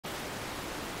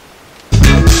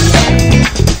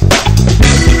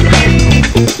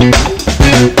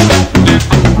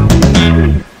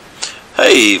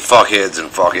Hey, fuckheads and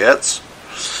fuckettes.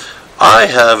 I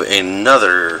have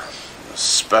another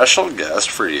special guest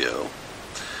for you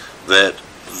that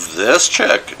this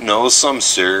chick knows some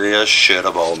serious shit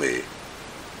about me.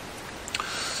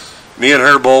 Me and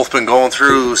her both been going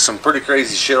through some pretty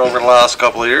crazy shit over the last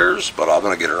couple of years, but I'm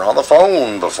going to get her on the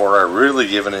phone before I really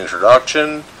give an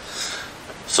introduction.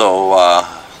 So,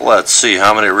 let's see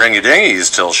how many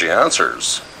ringy-dingies till she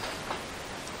answers.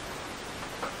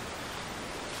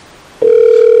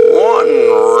 One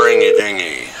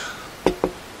ringy-dingy.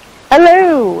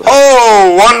 Hello.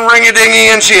 Oh, one ringy-dingy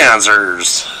and she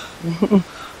answers.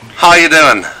 How you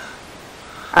doing?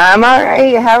 I'm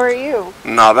alright. How are you?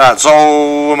 Not bad. So,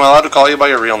 am I allowed to call you by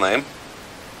your real name?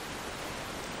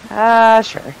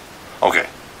 Sure. Okay.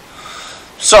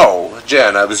 So,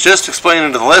 Jen, I was just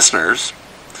explaining to the listeners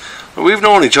that we've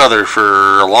known each other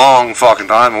for a long fucking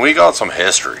time and we got some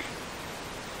history.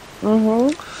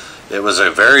 Mm-hmm. It was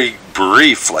a very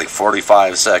brief, like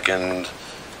 45-second,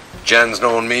 Jen's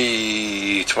known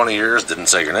me 20 years, didn't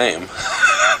say your name.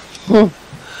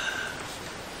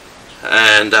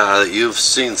 And you've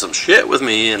seen some shit with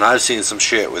me, and I've seen some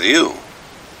shit with you.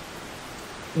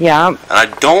 Yeah. And I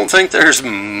don't think there's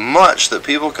much that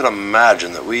people can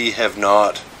imagine that we have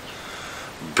not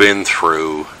been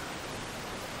through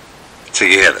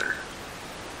together.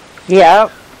 Yeah.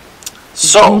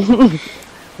 So,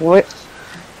 What?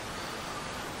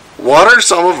 what are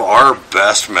some of our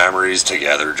best memories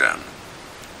together, Jen?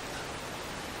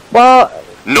 Well,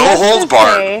 No let's holds just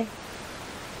barred. say-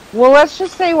 Well, let's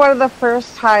just say one of the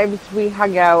first times we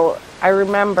hung out, I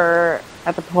remember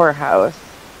at the poorhouse.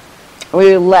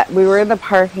 We were in the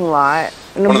parking lot.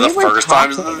 And One of we the were first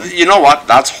times. talking. You know what?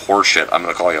 That's horseshit. I'm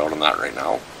going to call you out on that right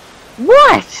now.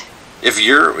 What?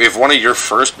 If one of your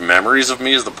first memories of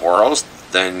me is the poorhouse,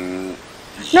 then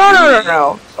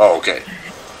No. Oh, okay.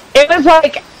 It was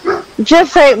like,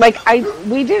 just say, like,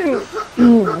 we didn't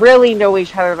really know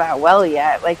each other that well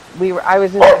yet. Like, I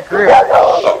was in a group.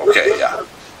 Oh, okay, yeah.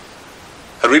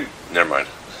 Had we? Never mind.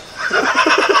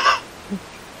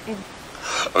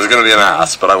 I was gonna be an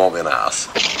ass, but I won't be an ass.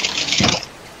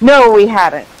 No, we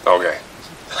hadn't. Okay.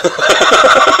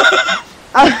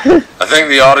 I think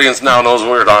the audience now knows what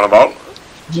we're talking about.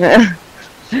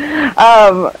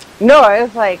 No, it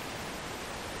was like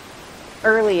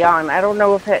early on. I don't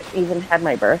know if it even had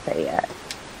my birthday yet.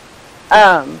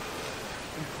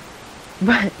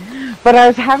 But I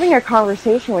was having a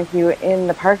conversation with you in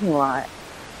the parking lot,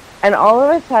 and all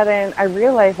of a sudden I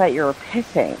realized that you were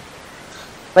pissing.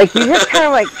 Like, you just kind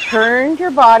of like turned your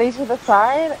body to the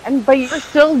side, but you were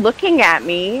still looking at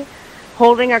me,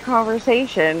 holding a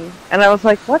conversation, and I was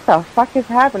like, what the fuck is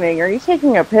happening? Are you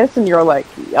taking a piss? And you're like,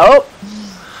 yup.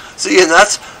 See, and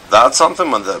that's something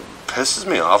that pisses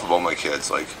me off about my kids.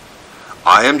 Like,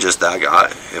 I am just that guy.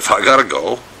 If I gotta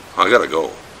go, I gotta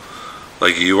go.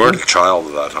 Like, you weren't a child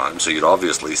at that time, so you'd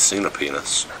obviously seen a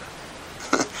penis.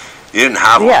 You didn't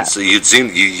have Yeah. one, so you'd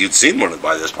seen one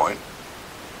by this point.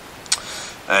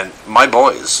 And my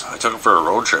boys, I took them for a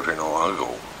road trip here not long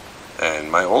ago, and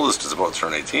my oldest is about to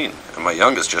turn 18, and my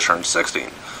youngest just turned 16.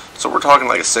 So we're talking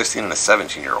like a 16 and a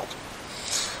 17-year-old.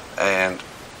 And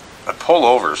I pull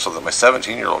over so that my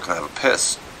 17-year-old can have a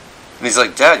piss. And he's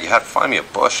like, Dad, you have to find me a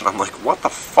bush. And I'm like, what the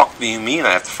fuck do you mean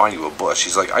I have to find you a bush?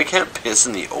 He's like, I can't piss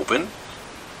in the open.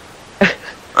 And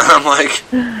I'm like,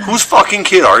 whose fucking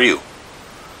kid are you?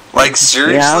 Like,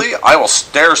 seriously? Yeah. I will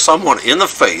stare someone in the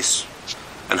face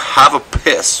and have a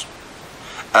piss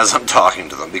as I'm talking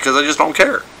to them because I just don't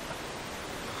care.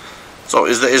 So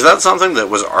is that something that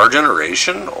was our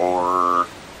generation, or?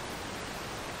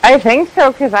 I think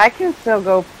so, because I can still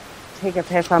go take a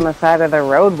piss on the side of the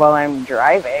road while I'm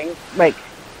driving, like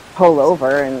pull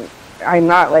over, and I'm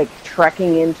not like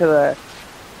trekking into the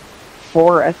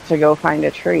forest to go find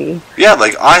a tree. Yeah,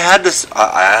 like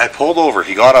I pulled over,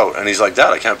 he got out, and he's like,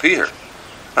 Dad, I can't pee here.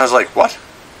 And I was like, what?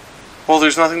 Well,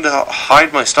 there's nothing to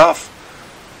hide my stuff.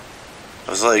 I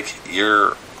was like,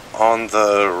 you're on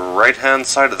the right-hand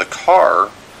side of the car,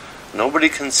 nobody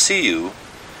can see you,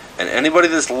 and anybody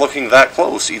that's looking that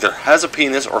close either has a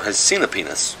penis or has seen a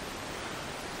penis.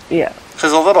 Yeah.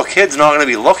 Because a little kid's not going to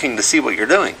be looking to see what you're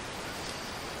doing.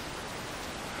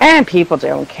 And people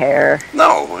don't care.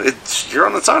 No, you're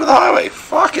on the side of the highway.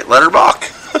 Fuck it, let her buck.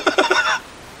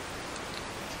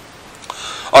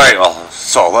 Alright, well,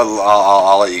 so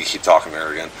I'll let you keep talking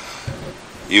there again.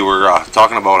 You were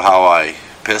talking about how I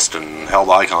pissed and held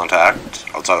eye contact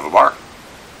outside of a bar.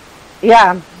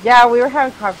 Yeah, we were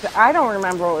having conversation. I don't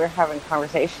remember what we were having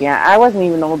conversation yet. I wasn't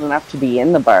even old enough to be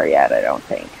in the bar yet, I don't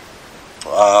think.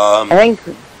 I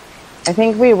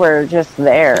think we were just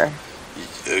there.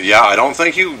 Yeah, I don't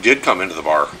think you did come into the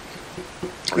bar.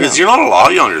 Because you're not a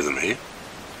lot younger than me.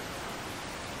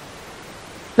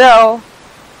 No.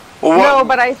 Well, No,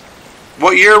 but I...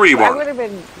 What year were you I born? would have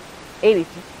been 80.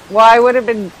 Well, I would have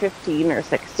been 15 or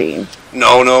 16.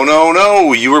 No.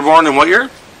 You were born in what year?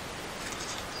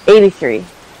 83.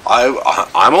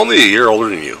 I'm only a year older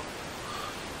than you.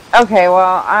 Okay,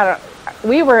 well, I don't...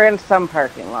 We were in some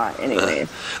parking lot anyways.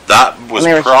 That was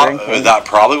drinking. that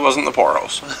probably wasn't the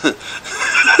Poros.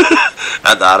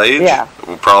 At that age, Yeah.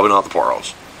 Probably not the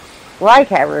Poros. Well, I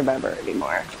can't remember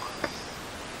anymore.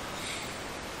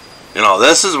 You know,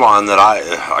 this is one that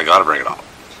I got to bring it up.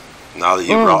 Now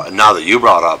that you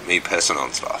brought up me pissing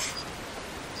on stuff,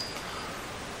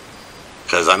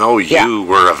 because I know you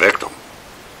were a victim.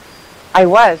 I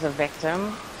was a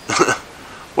victim.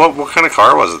 What kind of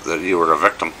car was it that you were a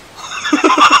victim?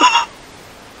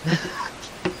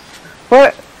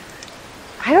 But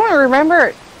I don't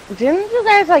remember. Didn't you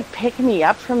guys like pick me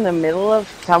up from the middle of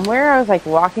somewhere? I was like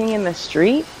walking in the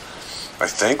street. I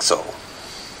think so.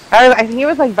 I think it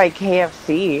was like by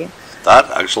KFC. That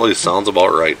actually sounds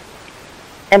about right.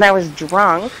 And I was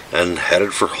drunk. And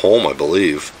headed for home, I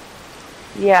believe.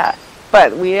 Yeah,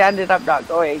 but we ended up not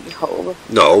going home.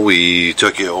 No, we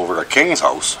took you over to King's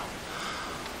house.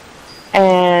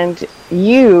 And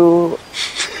you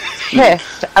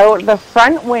pissed out the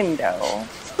front window,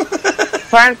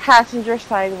 front passenger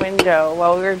side window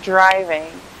while we were driving.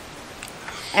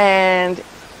 And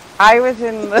I was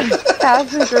in the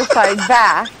passenger side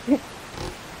back.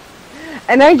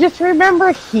 And I just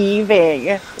remember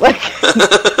heaving. Like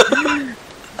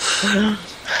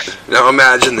Now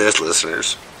imagine this,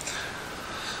 listeners.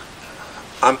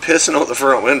 I'm pissing out the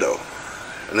front window.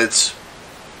 And it's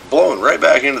blowing right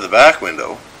back into the back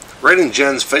window. Right in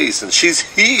Jen's face. And she's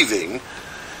heaving.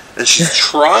 And she's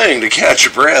trying to catch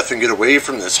her breath and get away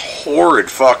from this horrid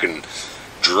fucking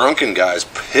drunken guy's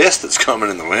piss that's coming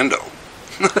in the window.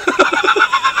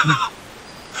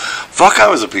 Fuck, I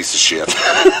was a piece of shit.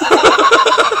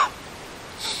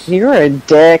 You're a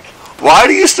dick. Why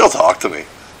do you still talk to me?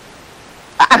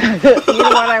 You know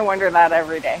what? I wonder that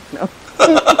every day. No.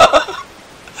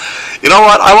 You know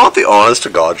what? I want the honest to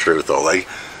God truth though. Like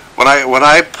when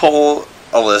I pull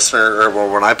a listener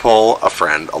or when I pull a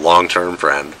friend, a long-term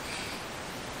friend,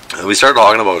 and we start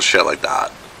talking about shit like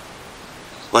that.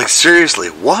 Like seriously,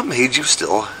 what made you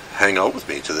still hang out with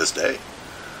me to this day?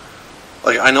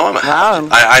 Like I know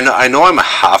I know I'm a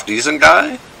half decent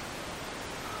guy,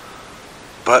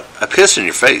 but I piss in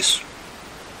your face.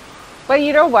 But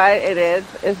you know what it is?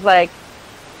 It's like,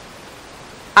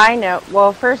 I know,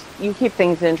 well, first, you keep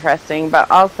things interesting, but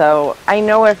also, I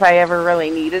know if I ever really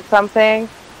needed something,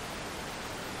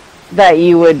 that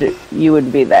you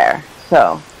would be there,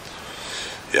 so.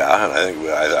 Yeah, and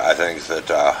I think that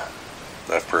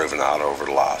I've proven that over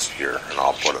the last year, and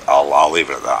I'll leave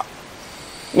it at that.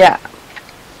 Yeah.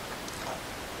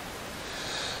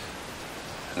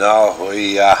 No,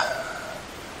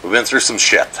 we've been through some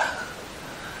shit.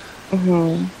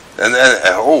 Mm-hmm. And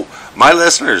then, my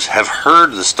listeners have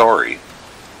heard the story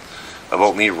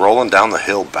about me rolling down the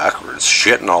hill backwards,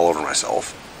 shitting all over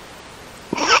myself.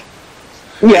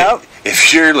 Yep.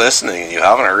 If you're listening and you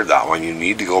haven't heard that one, you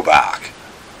need to go back.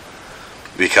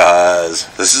 Because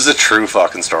this is a true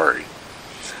fucking story.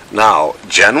 Now,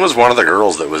 Jen was one of the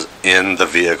girls that was in the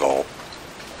vehicle.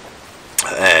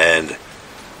 And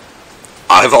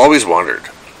I've always wondered,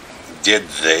 did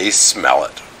they smell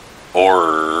it?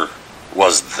 Or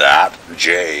was that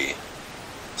Jay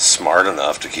smart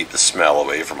enough to keep the smell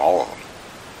away from all of them?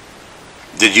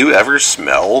 Did you ever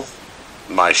smell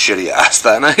my shitty ass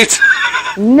that night?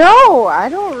 No, I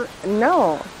don't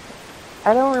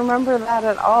remember that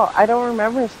at all. I don't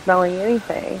remember smelling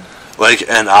anything. Like,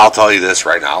 and I'll tell you this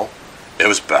right now, it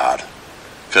was bad.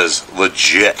 Because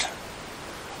legit,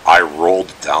 I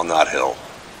rolled down that hill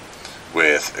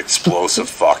with explosive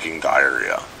fucking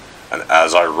diarrhea. And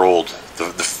as I rolled,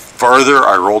 the further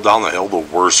I rolled down the hill, the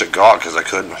worse it got because I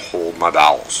couldn't hold my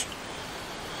bowels.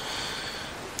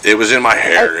 It was in my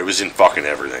hair. It was in fucking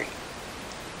everything.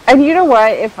 And you know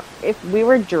what? If we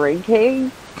were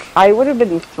drinking, I would have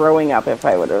been throwing up if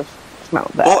I would have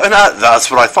smelled that. Well, and that's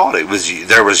what I thought. It was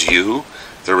there was you,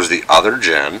 there was the other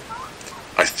Jen.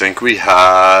 I think we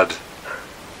had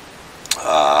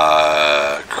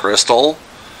Crystal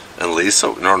and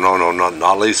Lisa. No,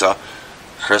 not Lisa.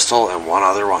 Crystal and one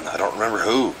other one. I don't remember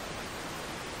who.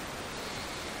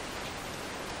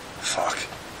 Fuck.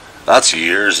 That's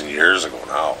years and years ago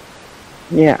now.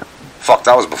 Yeah. Fuck,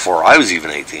 that was before I was even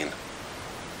 18.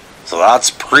 So that's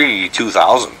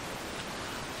pre-2000.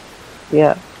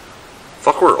 Yeah.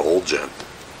 Fuck, we're old, Jen.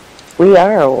 We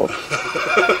are old.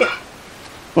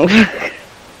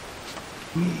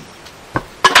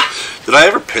 Did I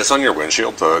ever piss on your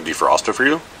windshield to defrost it for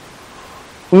you?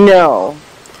 No.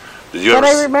 Did you But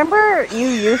ever? I remember you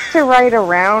used to ride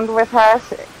around with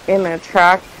us in a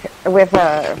truck with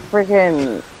a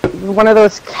freaking one of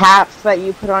those caps that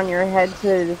you put on your head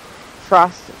to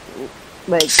frost,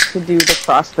 like to do the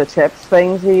frost the tips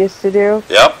things you used to do.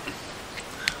 Yep.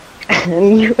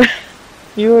 And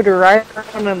you would ride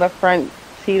around in the front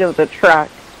seat of the truck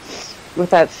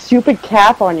with that stupid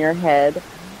cap on your head,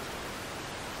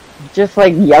 just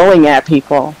like yelling at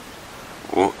people.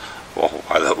 Well,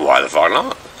 why the fuck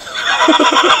not?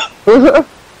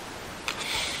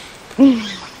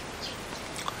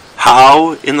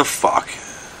 How in the fuck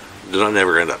did I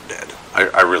never end up dead?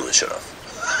 I really should have.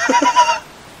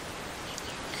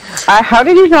 How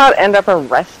did you not end up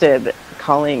arrested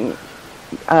calling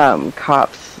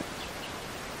cops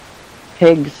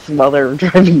pigs while they're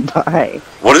driving by?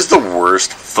 What is the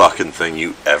worst fucking thing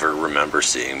you ever remember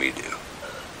seeing me do?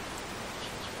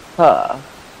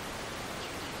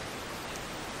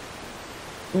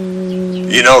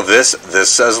 You know, this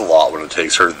says a lot when it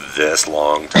takes her this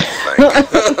long to think.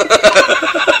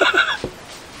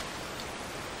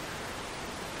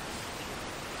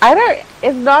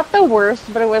 It's not the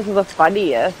worst, but it was the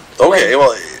funniest. Okay,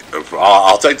 well,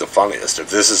 I'll take the funniest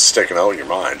if this is sticking out in your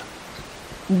mind.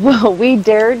 Well, we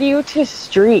dared you to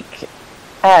streak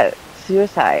at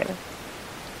Suicide.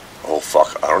 Oh,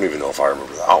 fuck. I don't even know if I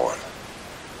remember that one.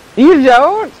 You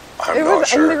don't? I'm not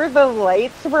sure. And the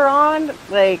lights were on.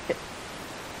 Like,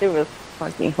 it was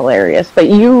fucking hilarious. But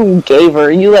you gave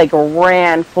her. You, like,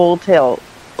 ran full tilt.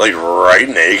 Like, right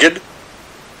naked?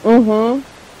 Mm-hmm.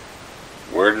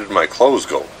 Where did my clothes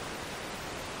go?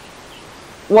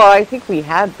 Well, I think we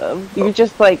had them. You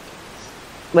just, like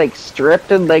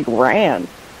stripped and, like, ran.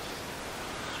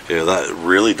 Yeah, that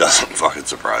really doesn't fucking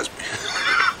surprise me.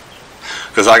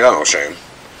 Because I got no shame.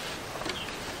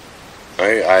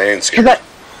 I ain't scared.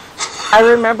 I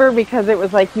remember because it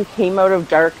was like you came out of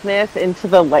darkness into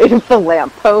the light of the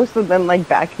lamppost and then like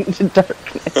back into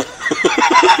darkness.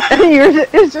 And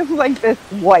it's just like this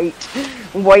white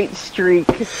streak.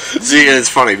 See, it's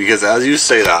funny because as you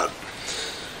say that,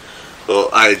 well,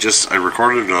 I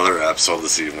recorded another episode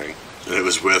this evening and it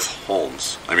was with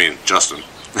Holmes. I mean, Justin.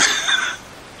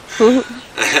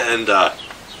 And that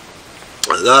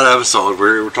episode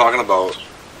we were talking about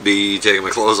me taking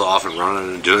my clothes off and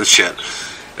running and doing shit.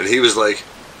 And he was like,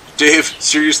 Dave,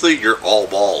 seriously, you're all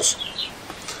balls.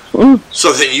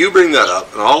 So then you bring that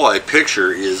up, and all I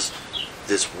picture is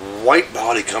this white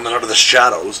body coming out of the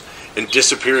shadows and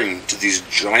disappearing to these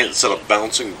giant set of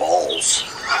bouncing balls.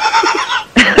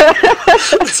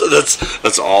 So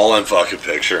that's all I'm fucking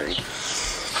picturing.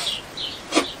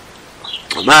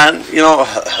 Man, you know,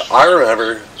 I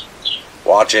remember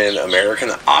watching American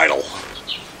Idol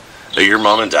at your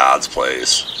mom and dad's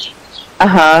place.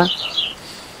 Uh-huh.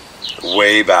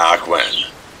 Way back when.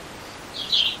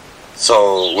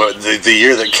 So, the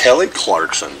year that Kelly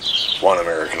Clarkson won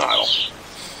American Idol.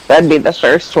 That'd be the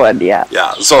first one, yeah.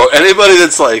 Yeah, so anybody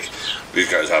that's like, these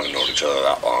guys haven't known each other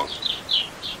that long.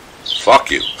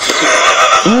 Fuck you.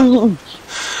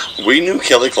 We knew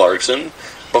Kelly Clarkson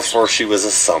before she was a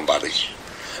somebody.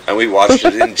 And we watched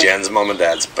it in Jen's mom and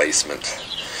dad's basement.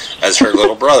 As her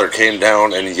little brother came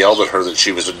down and yelled at her that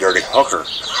she was a dirty hooker.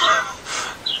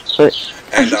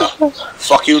 And,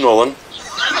 fuck you, Nolan.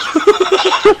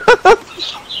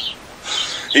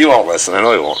 He won't listen, I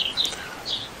know he won't.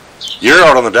 You're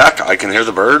out on the deck, I can hear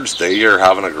the birds, they are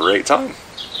having a great time.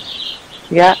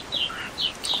 Yeah.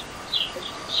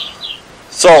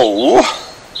 So,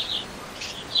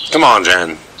 come on,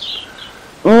 Jen.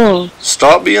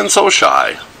 Stop being so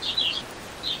shy.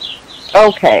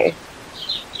 Okay.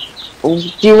 Do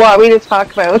you want me to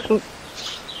talk about the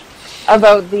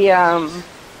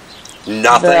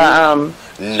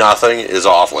Nothing is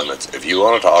off limits. If you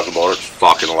want to talk about it,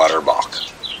 fucking let her balk.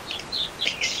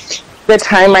 the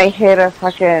time I hit a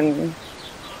fucking,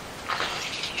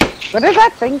 what is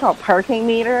that thing called? Parking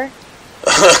meter?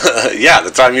 Yeah,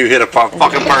 the time you hit a fucking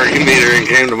parking meter and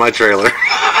came to my trailer.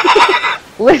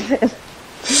 Listen,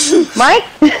 it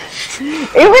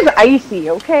was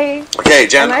icy, okay? Okay,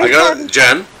 Jen,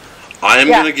 Jen, I am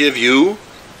Yeah. going to give you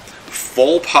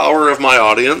full power of my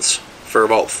audience for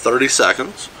about 30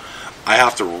 seconds. I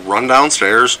have to run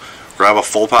downstairs, grab a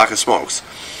full pack of smokes.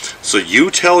 So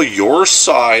you tell your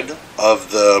side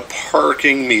of the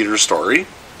parking meter story.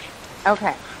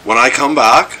 Okay. When I come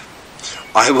back,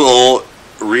 I will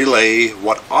relay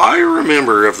what I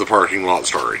remember of the parking lot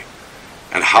story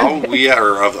and how we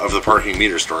are of the parking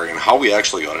meter story and how we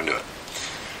actually got into it.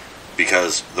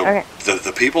 Because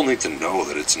the people need to know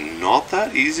that it's not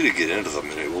that easy to get into them,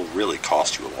 and it will really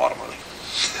cost you a lot of money.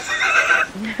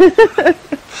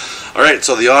 All right,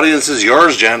 so the audience is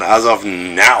yours, Jen, as of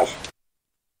now.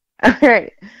 All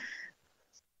right.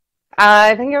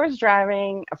 I think I was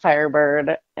driving a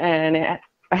Firebird, and it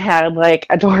had like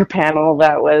a door panel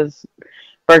that was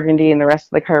burgundy, and the rest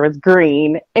of the car was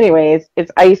green. Anyways,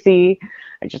 it's icy.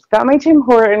 I just got my Tim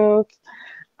Hortons.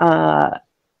 I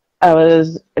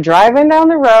was driving down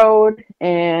the road,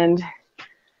 and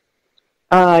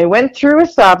I went through a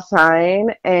stop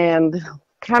sign and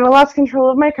kind of lost control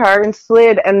of my car and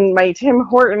slid, and my Tim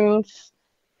Hortons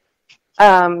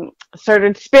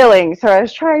started spilling. So I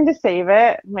was trying to save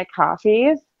it, my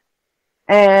coffees,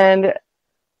 and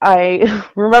I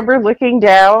remember looking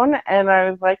down, and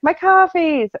I was like, my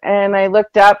coffees! And I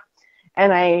looked up,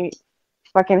 and I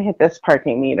fucking hit this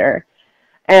parking meter.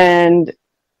 And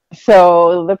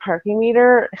so the parking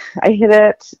meter, I hit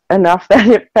it enough that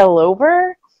it fell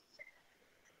over.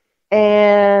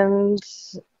 And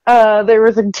there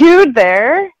was a dude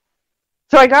there.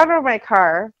 So I got out of my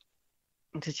car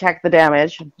to check the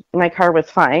damage. My car was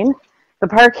fine. The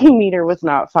parking meter was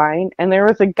not fine. And there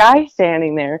was a guy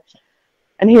standing there.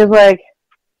 And he was like,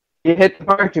 you hit the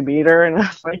parking meter? And I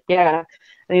was like, yeah.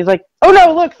 And he's like, oh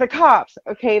no, look, the cops.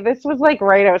 Okay, this was like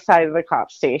right outside of the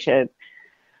cop station.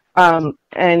 And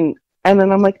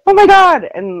then I'm like, oh my God.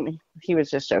 And he was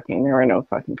just joking. There were no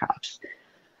fucking cops.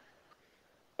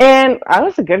 And I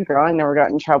was a good girl. I never got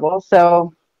in trouble.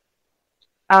 So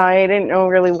I didn't know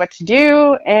really what to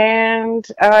do. And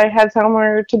I had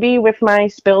somewhere to be with my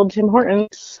spilled Tim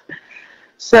Hortons.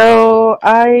 So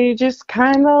I just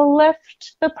kind of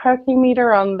left the parking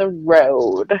meter on the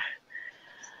road.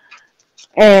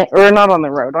 Or not on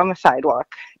the road, on the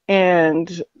sidewalk.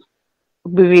 And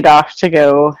boogied off to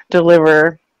go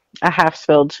deliver a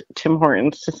half-spilled Tim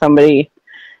Hortons to somebody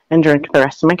and drink the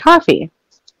rest of my coffee.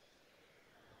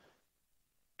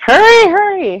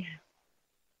 Hurry!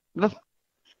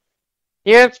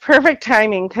 Yeah, it's perfect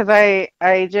timing because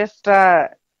I just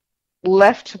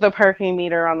left the parking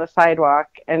meter on the sidewalk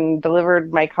and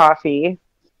delivered my coffee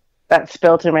that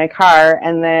spilled in my car,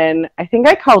 and then I think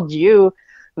I called you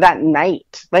that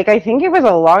night. Like, I think it was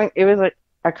like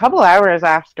a couple hours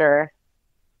after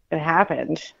it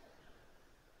happened.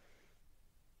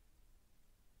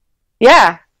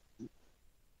 Yeah.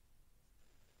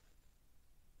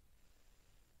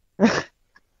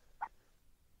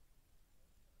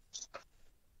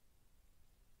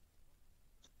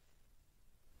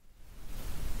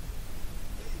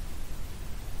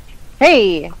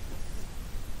 Hey.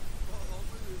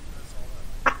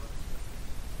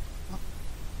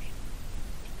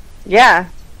 Yeah.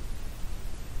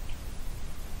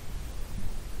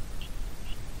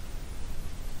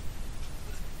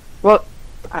 Well,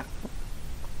 uh,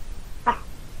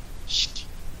 shh.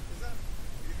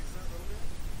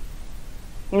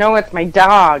 No, it's my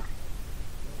dog.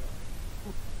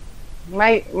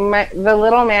 The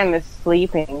little man is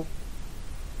sleeping.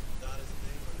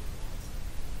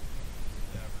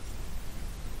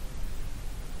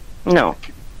 No.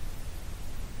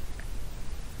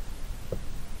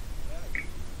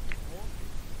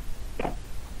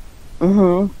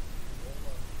 Mm-hmm.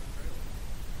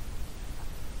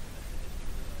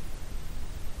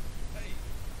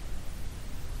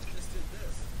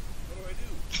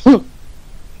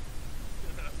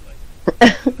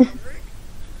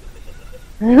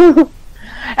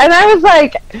 And I was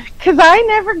like, because I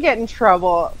never get in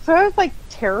trouble, so I was like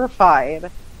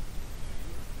terrified.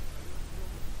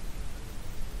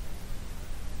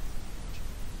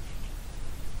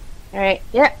 All right,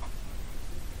 yeah.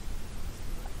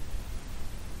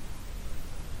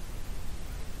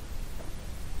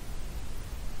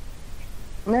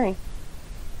 Nice.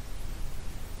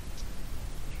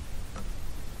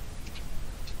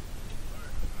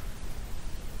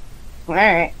 All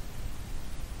right.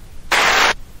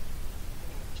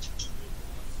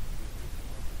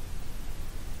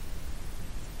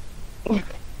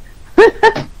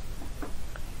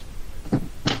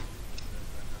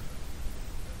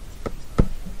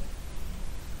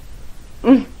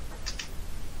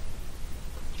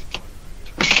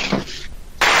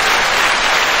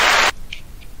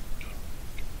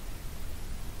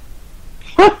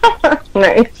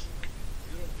 Nice.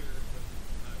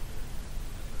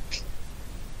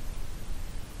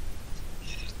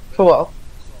 Cool.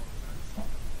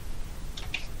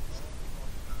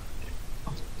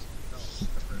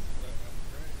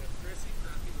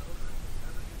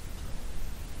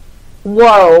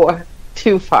 Whoa,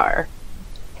 too far.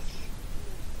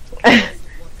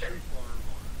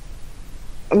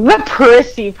 The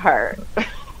prissy part.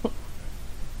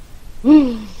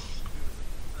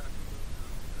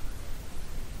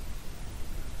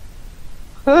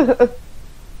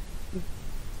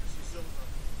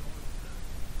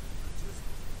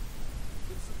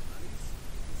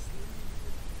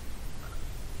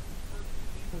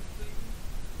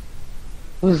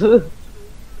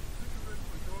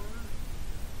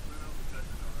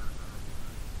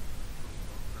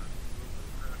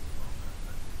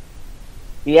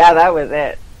 Yeah, that was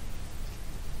it.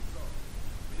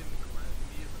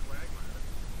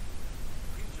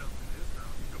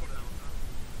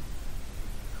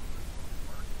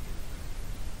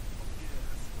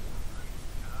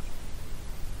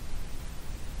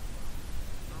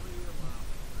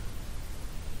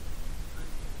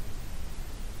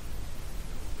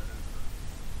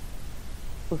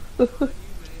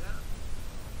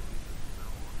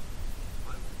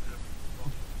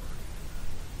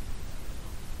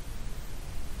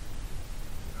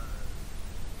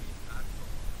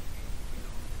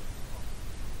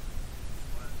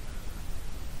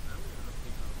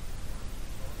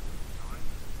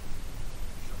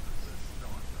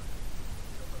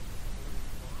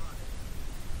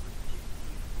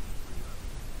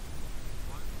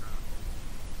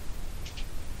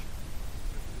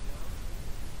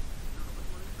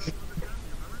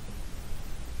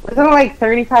 Wasn't it like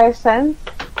 35 cents?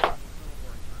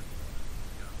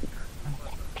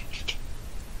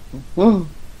 Mm.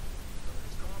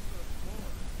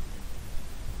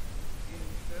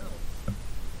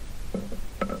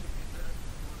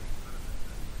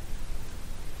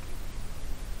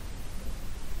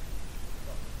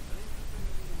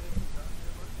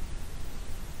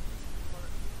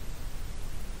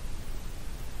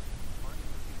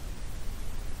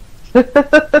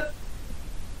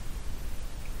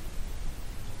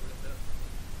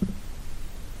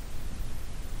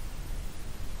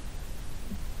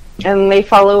 And they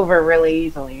fall over really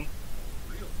easily.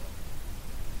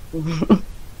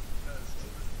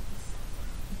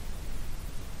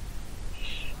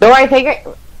 Though I think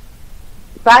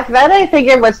back then I think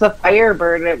it was the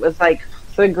Firebird. It was like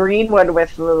the green one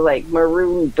with the like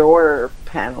maroon door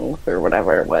panel or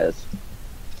whatever it was.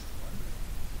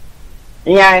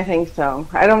 Yeah, I think so.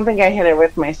 I don't think I hit it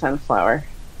with my Sunflower.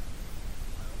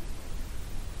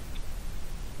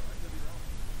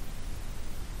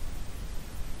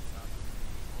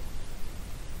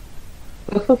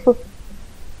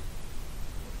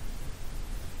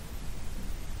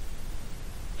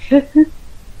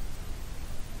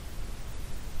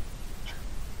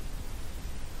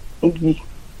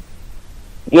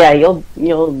 Yeah,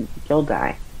 you'll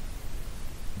die.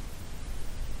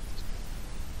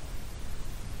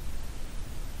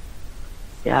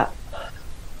 Yeah.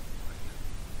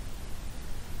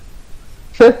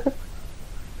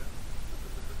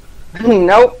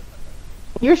 Nope.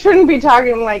 You shouldn't be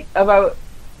talking like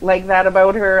that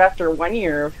about her after 1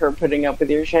 year of her putting up with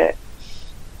your shit.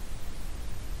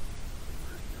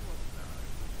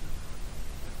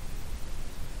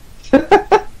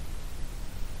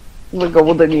 The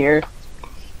golden year.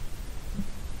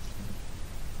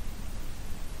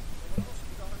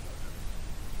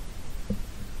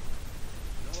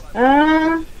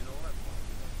 Uh,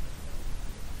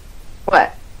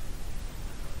 what?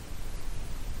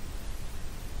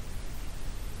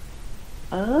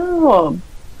 Oh.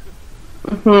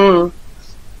 Hmm.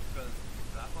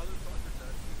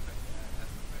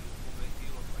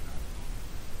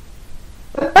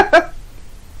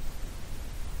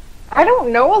 I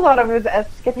don't know a lot of his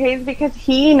escapades because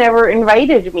he never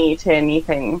invited me to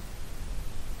anything.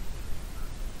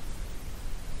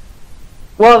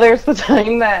 Well, there's the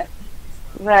time that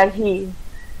he.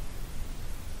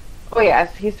 Oh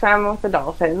yes, he swam with the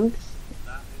dolphins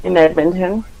in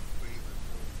Edmonton.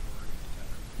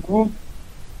 Mm.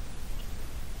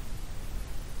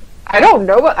 I don't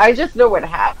know. I just know what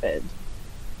happened.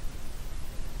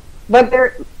 But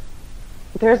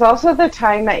there's also the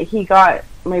time that he got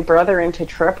my brother into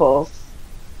triples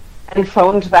and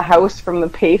phoned the house from the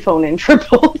payphone in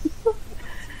triples.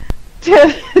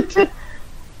 to,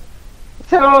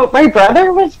 so my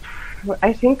brother was,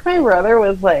 I think my brother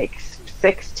was like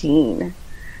 16.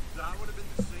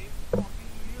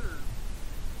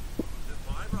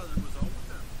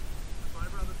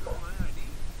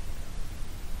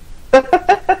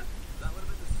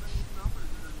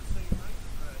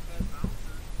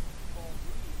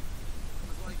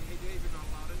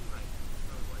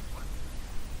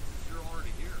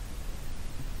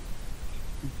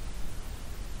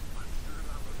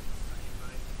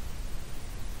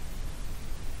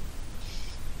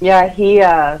 Yeah, he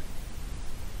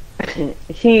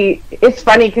it's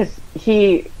funny because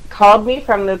he called me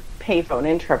from the payphone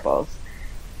in triples.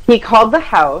 He called the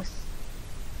house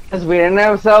because we didn't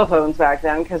have cell phones back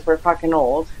then because we're fucking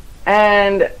old.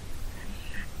 And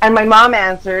and my mom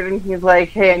answered, and he's like,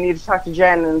 "Hey, I need to talk to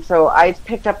Jen." And so I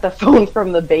picked up the phone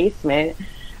from the basement,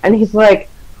 and he's like,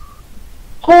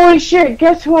 Holy shit,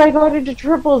 guess who I got into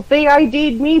triples? They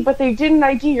ID'd me, but they didn't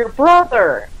ID your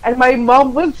brother. And my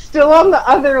mom was still on the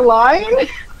other line.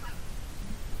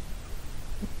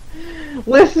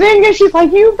 Listening, and she's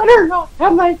like, you better not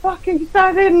have my fucking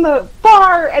son in the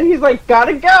bar. And he's like,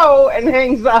 gotta go, and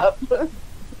hangs up.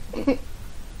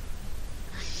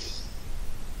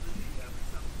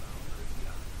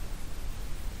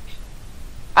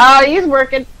 He's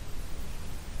working.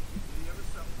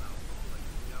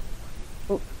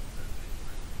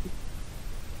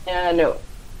 Yeah, no.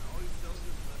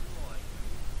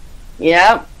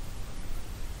 Yep.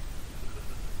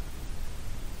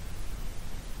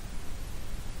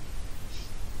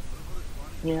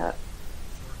 Yeah.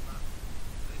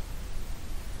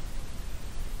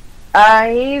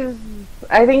 He's,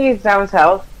 I think he's down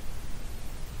south.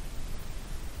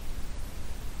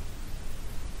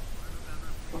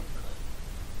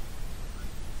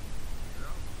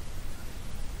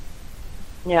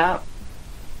 Yeah.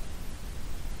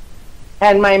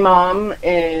 And my mom,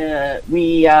 you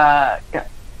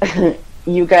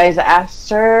guys asked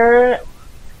her,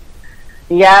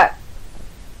 yeah,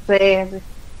 say,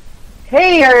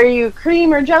 hey, are you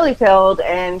cream or jelly filled?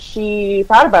 And she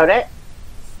thought about it.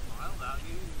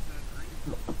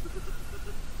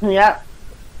 Yeah.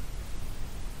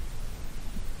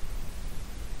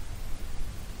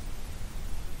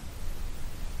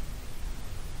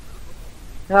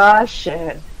 Oh,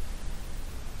 shit.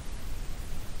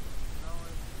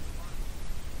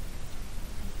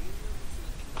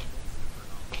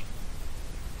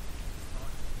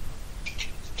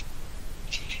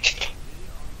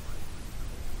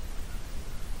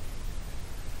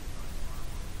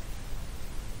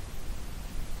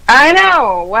 I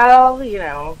know. Well, you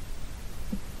know,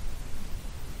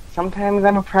 sometimes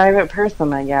I'm a private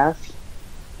person, I guess.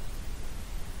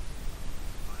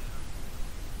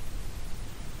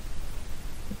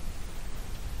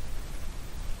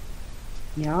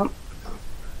 Yep.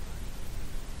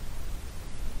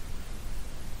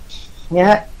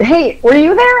 Yeah. Hey, were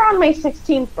you there on my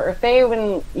 16th birthday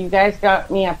when you guys got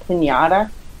me a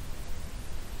piñata?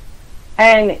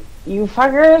 And you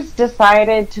fuckers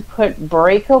decided to put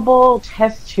breakable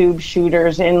test tube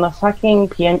shooters in the fucking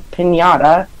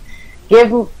piñata.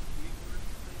 Give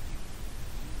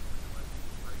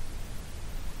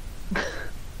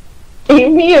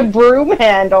me a broom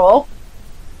handle.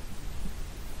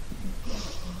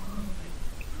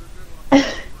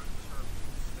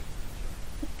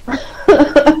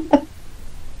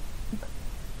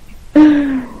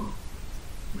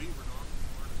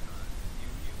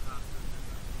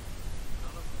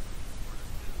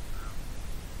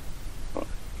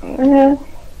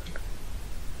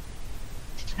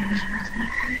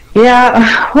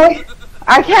 Yeah,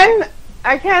 I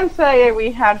can say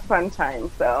we had fun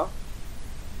times though.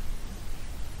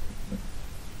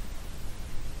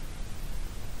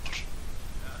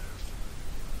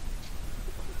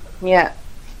 Yeah,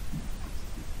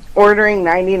 ordering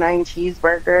 99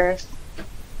 cheeseburgers.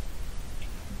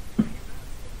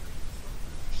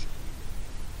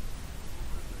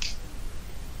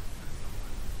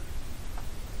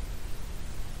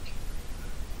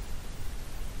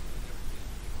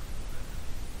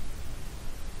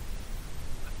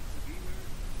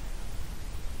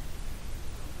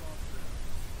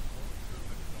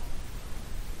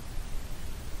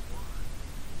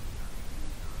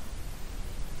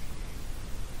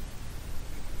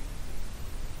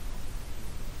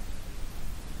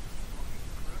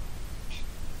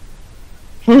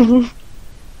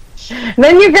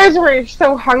 Then you guys were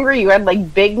so hungry you had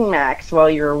like Big Macs while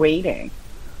you were waiting.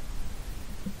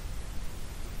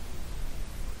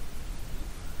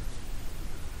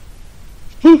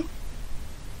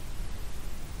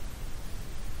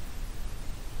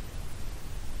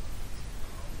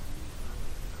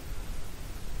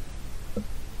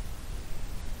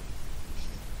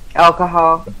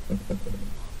 Alcohol.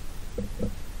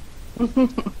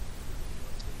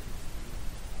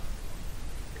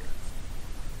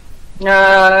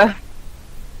 uh,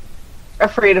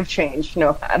 Afraid of change.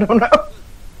 No, I don't know.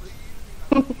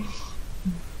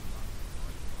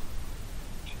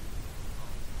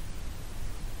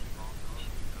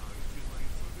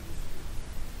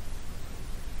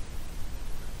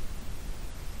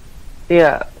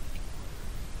 Yeah.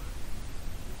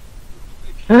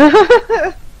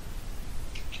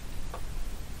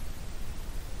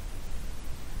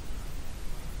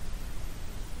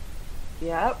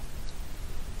 Yep.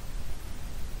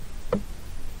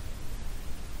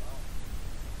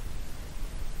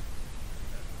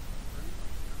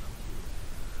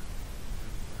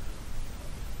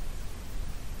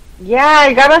 Yeah,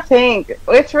 I gotta think.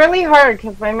 It's really hard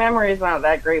because my memory's not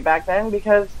that great back then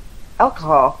because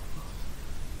alcohol.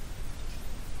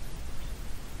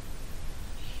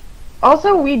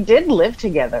 Also, we did live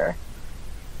together.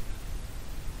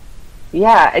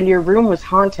 Yeah, and your room was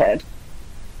haunted.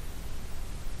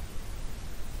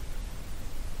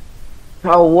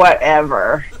 Oh,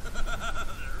 whatever.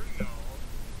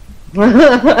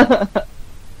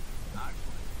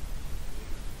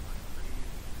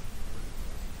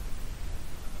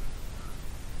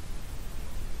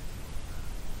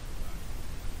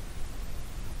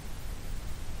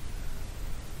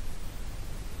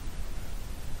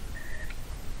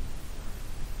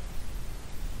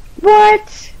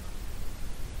 What?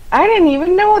 I didn't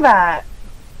even know that.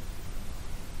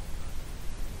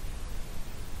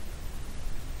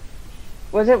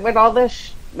 Was it when all the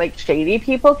like shady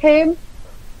people came?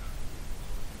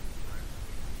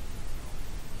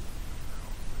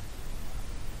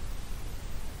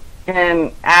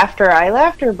 And after I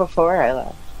left or before I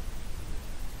left?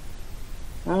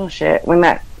 Oh shit, when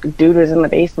that dude was in the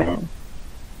basement.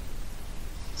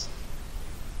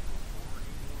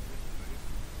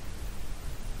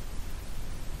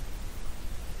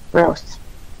 Gross.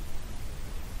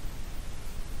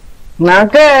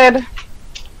 Not good.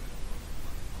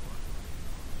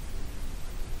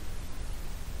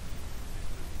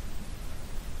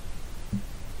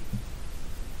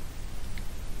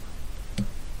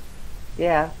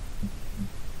 Yeah.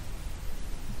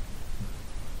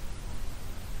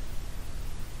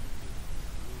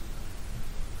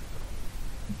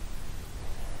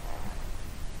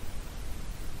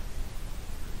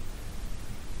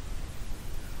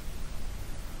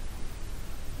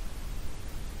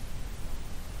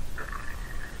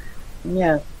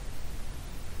 Yeah.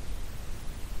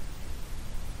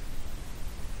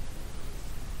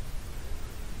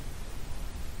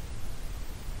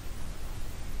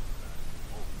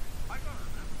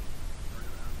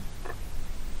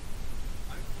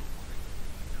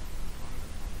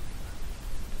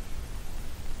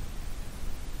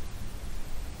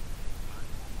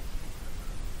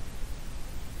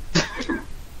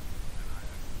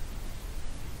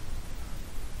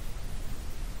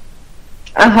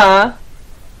 Uh-huh.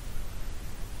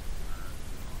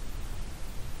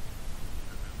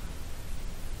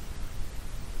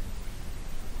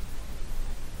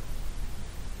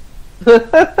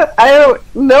 I don't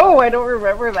no, I don't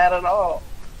remember that at all.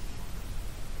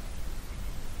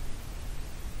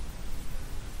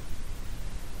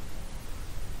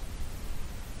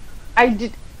 I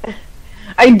did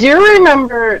I do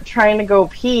remember trying to go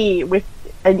pee with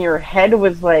and your head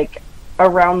was like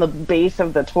around the base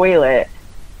of the toilet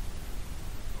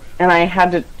and I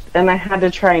had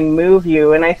to try and move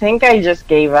you and I think I just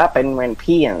gave up and went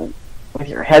peeing with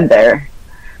your head there.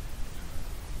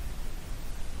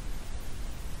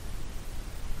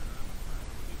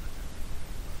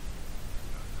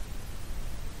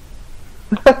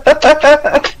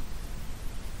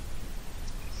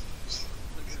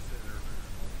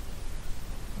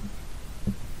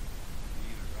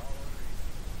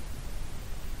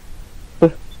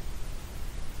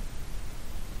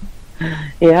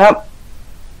 Yep.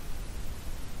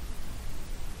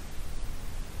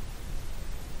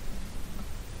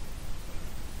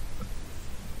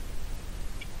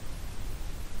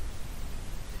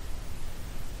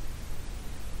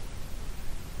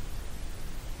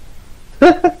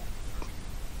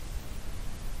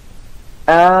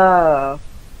 Oh.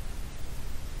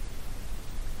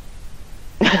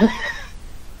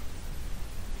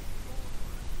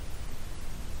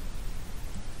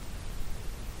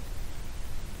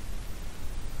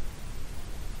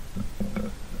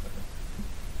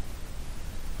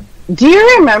 Do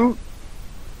you remember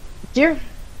do you,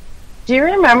 do you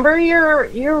remember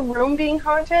your room being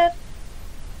haunted?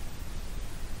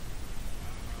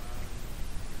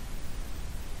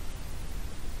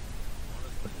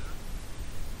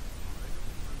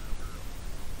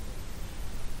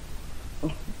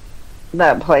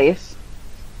 That place.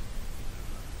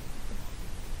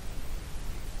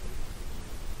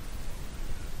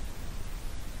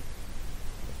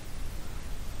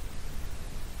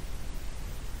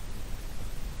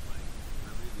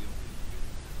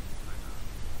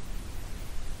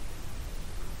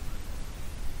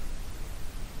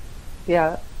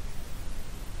 Yeah.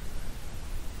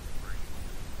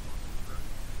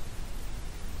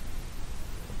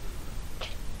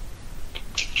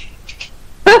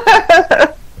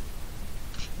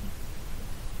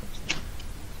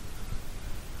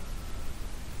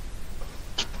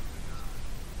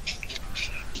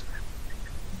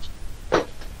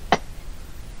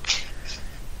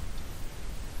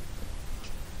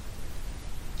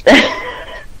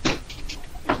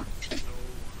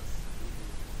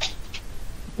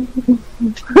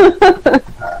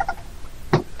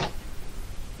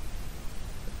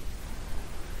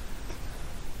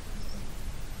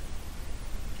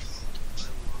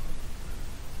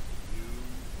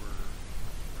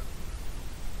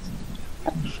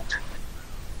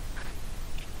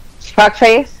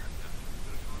 Fuckface?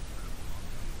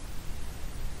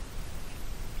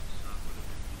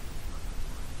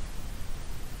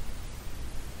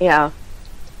 Yeah.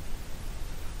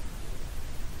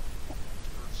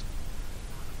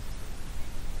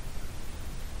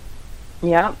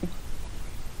 Yep.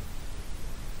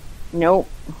 Nope.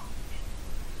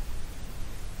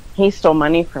 He stole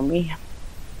money from me.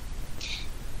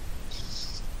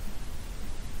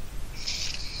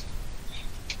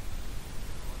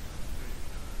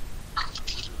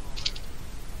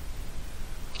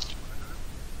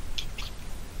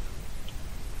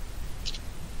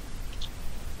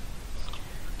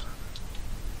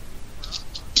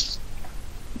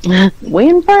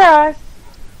 Win for us.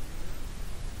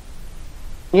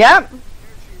 Yep.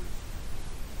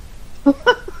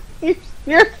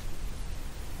 you're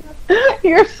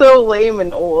you're so lame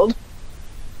and old.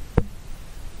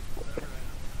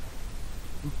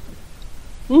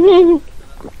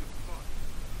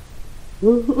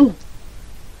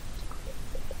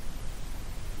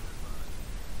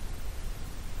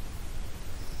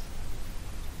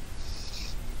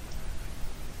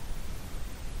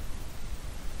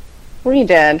 We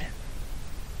did.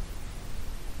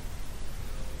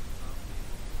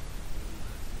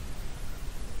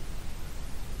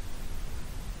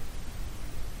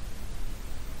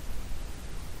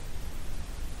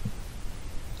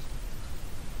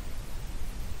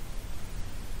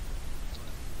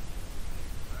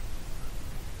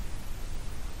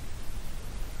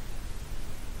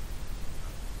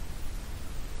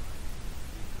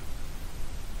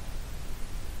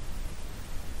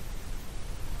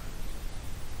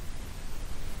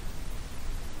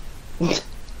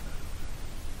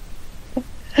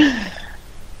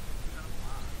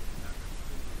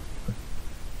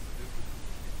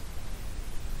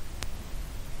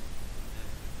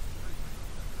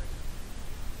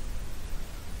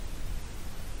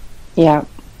 Yeah.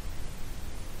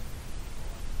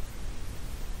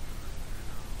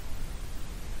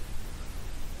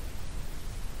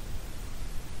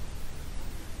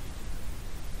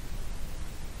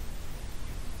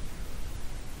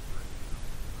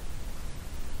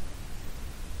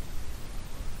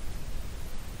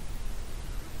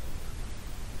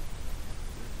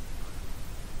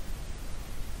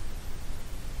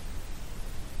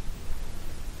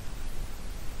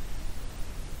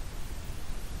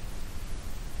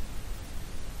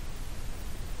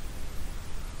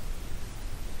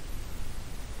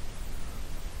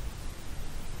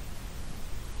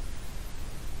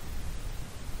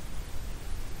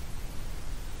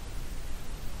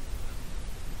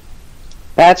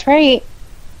 That's right.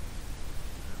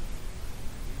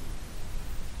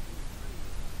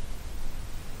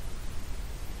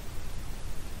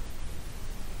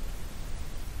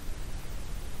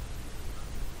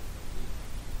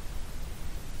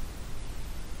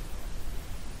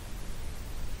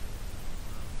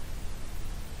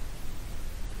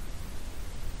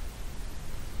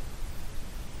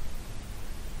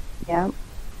 Yeah.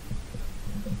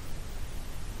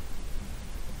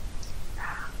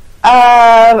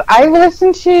 I've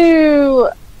listened to.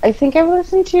 I think I've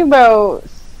listened to about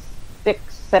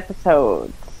 6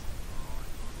 episodes.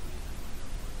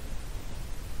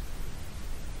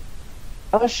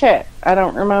 Oh shit! I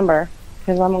don't remember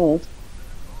because I'm old.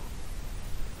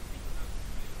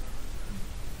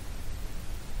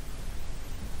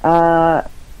 Uh,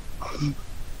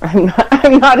 I'm not.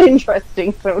 I'm not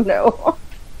interesting, so no.